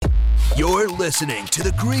You're listening to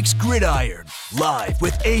the Greeks Gridiron, live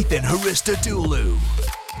with Ethan Haristodoulou.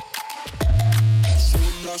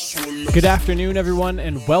 Good afternoon, everyone,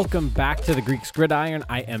 and welcome back to the Greeks Gridiron.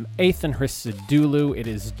 I am Ethan Haristodoulou. It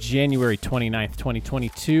is January 29th,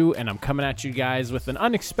 2022, and I'm coming at you guys with an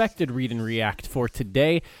unexpected read and react for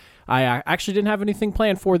today. I actually didn't have anything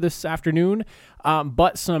planned for this afternoon,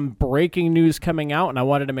 but some breaking news coming out, and I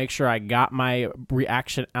wanted to make sure I got my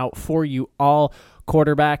reaction out for you all.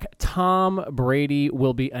 Quarterback Tom Brady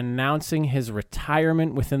will be announcing his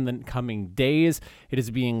retirement within the coming days. It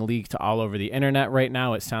is being leaked all over the internet right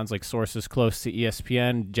now. It sounds like sources close to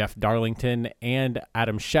ESPN, Jeff Darlington, and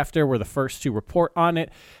Adam Schefter were the first to report on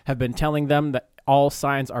it, have been telling them that all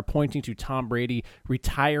signs are pointing to Tom Brady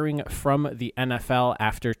retiring from the NFL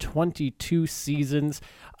after 22 seasons.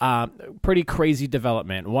 Pretty crazy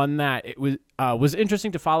development. One that it was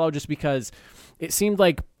interesting to follow just because it seemed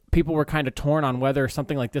like people were kind of torn on whether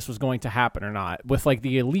something like this was going to happen or not. With like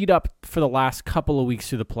the lead up for the last couple of weeks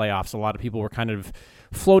to the playoffs, a lot of people were kind of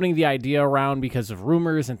floating the idea around because of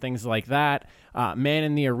rumors and things like that. Man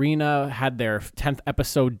in the Arena had their 10th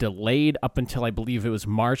episode delayed up until I believe it was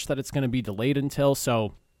March that it's going to be delayed until.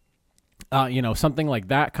 So something like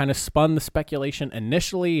that kind of spun the speculation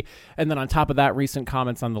initially. And then on top of that, recent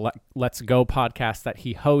comments on the Let's Go podcast that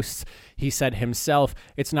he hosts, he said himself,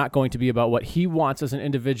 it's not going to be about what he wants as an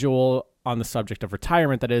individual on the subject of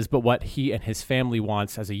retirement, that is, but what he and his family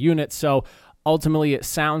wants as a unit. So ultimately, it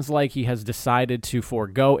sounds like he has decided to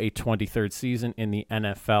forego a 23rd season in the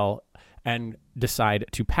NFL and decide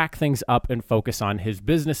to pack things up and focus on his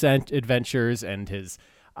business adventures and his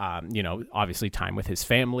obviously time with his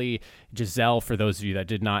family. Giselle, for those of you that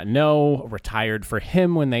did not know, retired for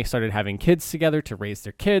him when they started having kids together to raise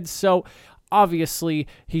their kids. So obviously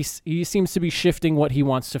he seems to be shifting what he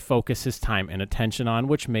wants to focus his time and attention on,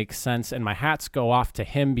 which makes sense. And my hats go off to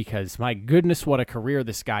him because my goodness, what a career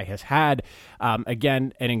this guy has had.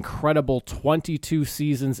 Again, an incredible 22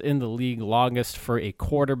 seasons in the league, longest for a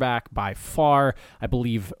quarterback by far. I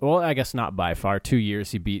believe, well, I guess not by far. 2 years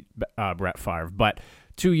he beat Brett Favre, but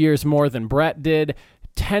 2 years more than Brett did.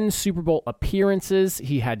 10 Super Bowl appearances.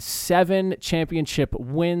 He had 7 championship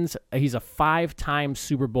wins. He's a 5-time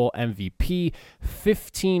Super Bowl MVP,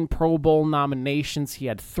 15 Pro Bowl nominations. He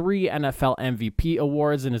had 3 NFL MVP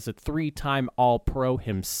awards and is a 3-time All-Pro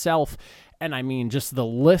himself. And I mean, just the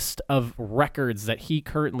list of records that he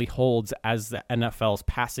currently holds as the NFL's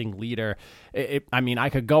passing leader. I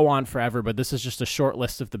could go on forever, but this is just a short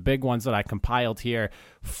list of the big ones that I compiled here.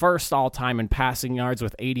 First all-time in passing yards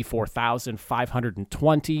with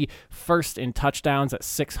 84,520. First in touchdowns at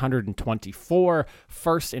 624.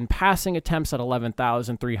 First in passing attempts at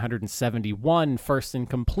 11,371. First in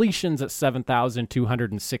completions at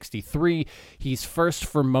 7,263. He's first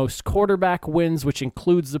for most quarterback wins, which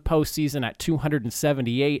includes the postseason at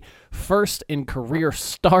 278, first in career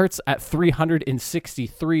starts at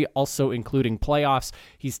 363, also including playoffs.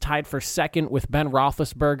 He's tied for second with Ben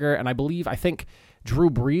Roethlisberger, and I think Drew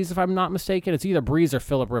Brees, if I'm not mistaken. It's either Brees or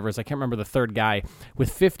Phillip Rivers. I can't remember the third guy, with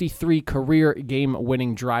 53 career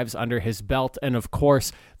game-winning drives under his belt, and of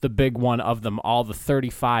course, the big one of them all, the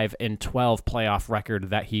 35-12 playoff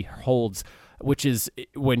record that he holds, which is,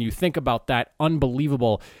 when you think about that,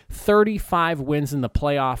 unbelievable. 35 wins in the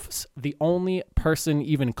playoffs. The only person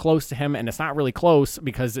even close to him, and it's not really close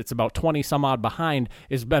because it's about 20 some odd behind,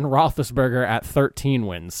 is Ben Roethlisberger at 13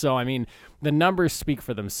 wins. So, I mean, the numbers speak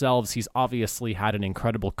for themselves. He's obviously had an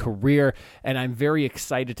incredible career, and I'm very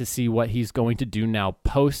excited to see what he's going to do now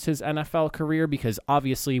post his NFL career, because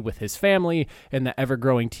obviously with his family and the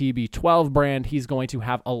ever-growing TB12 brand, he's going to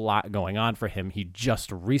have a lot going on for him. He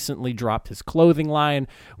just recently dropped his clothing line,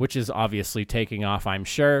 which is obviously taking off, I'm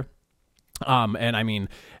sure. And I mean,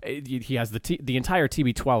 he has the entire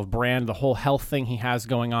TB12 brand, the whole health thing he has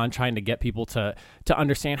going on, trying to get people to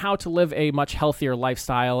understand how to live a much healthier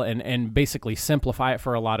lifestyle and basically simplify it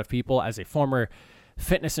for a lot of people. As a former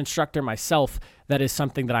fitness instructor myself, that is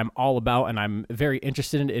something that I'm all about, and I'm very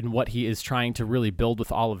interested in what he is trying to really build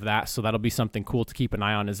with all of that. So that'll be something cool to keep an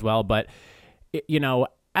eye on as well. But,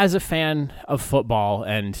 as a fan of football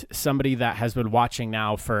and somebody that has been watching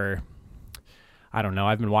now for, I don't know,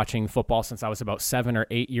 I've been watching football since I was about 7 or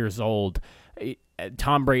 8 years old.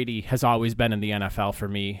 Tom Brady has always been in the NFL for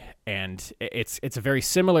me, and it's a very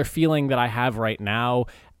similar feeling that I have right now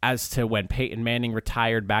as to when Peyton Manning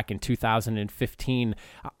retired back in 2015.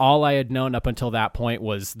 All I had known up until that point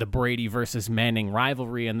was the Brady versus Manning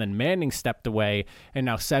rivalry, and then Manning stepped away, and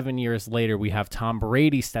now 7 years later we have Tom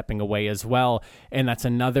Brady stepping away as well, and that's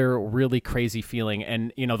another really crazy feeling.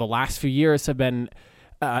 And, the last few years have been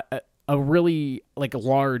a really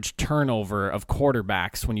large turnover of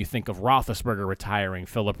quarterbacks when you think of Roethlisberger retiring,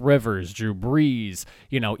 Phillip Rivers, Drew Brees,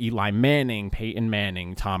 Eli Manning, Peyton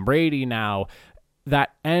Manning, Tom Brady now.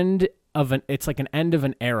 That it's like an end of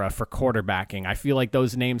an era for quarterbacking. I feel like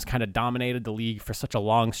those names kind of dominated the league for such a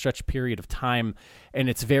long stretch period of time, and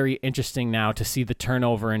it's very interesting now to see the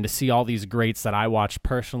turnover and to see all these greats that I watch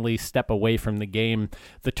personally step away from the game.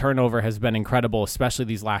 The turnover has been incredible, especially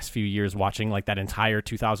these last few years, watching that entire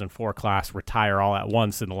 2004 class retire all at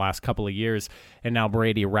once in the last couple of years, and now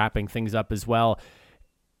Brady wrapping things up as well.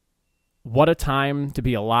 What a time to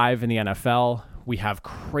be alive in the NFL. We have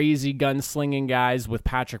crazy gunslinging guys with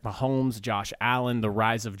Patrick Mahomes, Josh Allen, the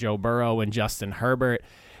rise of Joe Burrow, and Justin Herbert.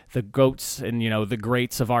 The GOATs and, the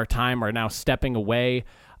greats of our time are now stepping away.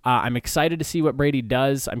 I'm excited to see what Brady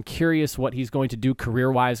does. I'm curious what he's going to do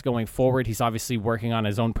career-wise going forward. He's obviously working on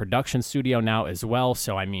his own production studio now as well.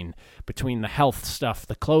 So, between the health stuff,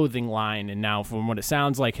 the clothing line, and now from what it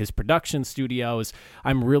sounds like, his production studios,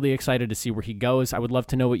 I'm really excited to see where he goes. I would love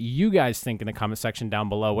to know what you guys think in the comment section down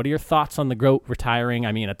below. What are your thoughts on the GOAT retiring?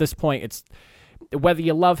 At this point, it's whether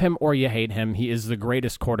you love him or you hate him, he is the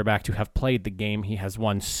greatest quarterback to have played the game. He has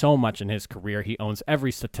won so much in his career. He owns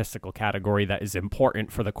every statistical category that is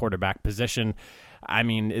important for the quarterback position.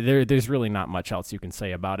 There's really not much else you can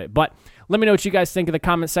say about it. But let me know what you guys think in the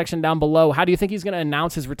comment section down below. How do you think he's going to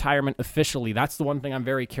announce his retirement officially? That's the one thing I'm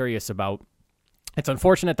very curious about. It's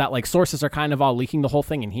unfortunate that sources are kind of all leaking the whole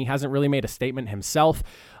thing, and he hasn't really made a statement himself.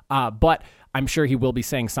 But I'm sure he will be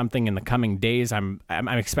saying something in the coming days. I'm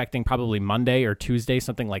expecting probably Monday or Tuesday,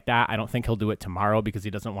 something like that. I don't think he'll do it tomorrow because he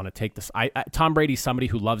doesn't want to take this. Tom Brady's somebody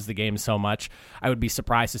who loves the game so much. I would be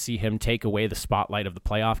surprised to see him take away the spotlight of the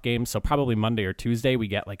playoff game. So probably Monday or Tuesday we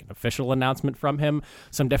get an official announcement from him.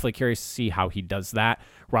 So I'm definitely curious to see how he does that.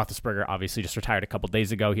 Roethlisberger obviously just retired a couple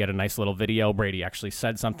days ago. He had a nice little video. Brady actually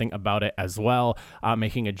said something about it as well,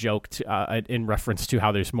 making a joke in reference to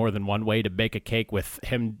how there's more than one way to bake a cake, with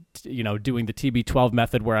him, doing the TB12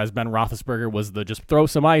 method, whereas Ben Roethlisberger was the just throw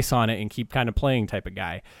some ice on it and keep kind of playing type of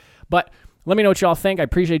guy. But let me know what y'all think. I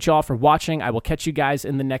appreciate y'all for watching. I will catch you guys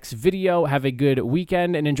in the next video. Have a good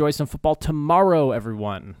weekend and enjoy some football tomorrow,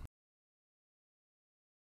 everyone.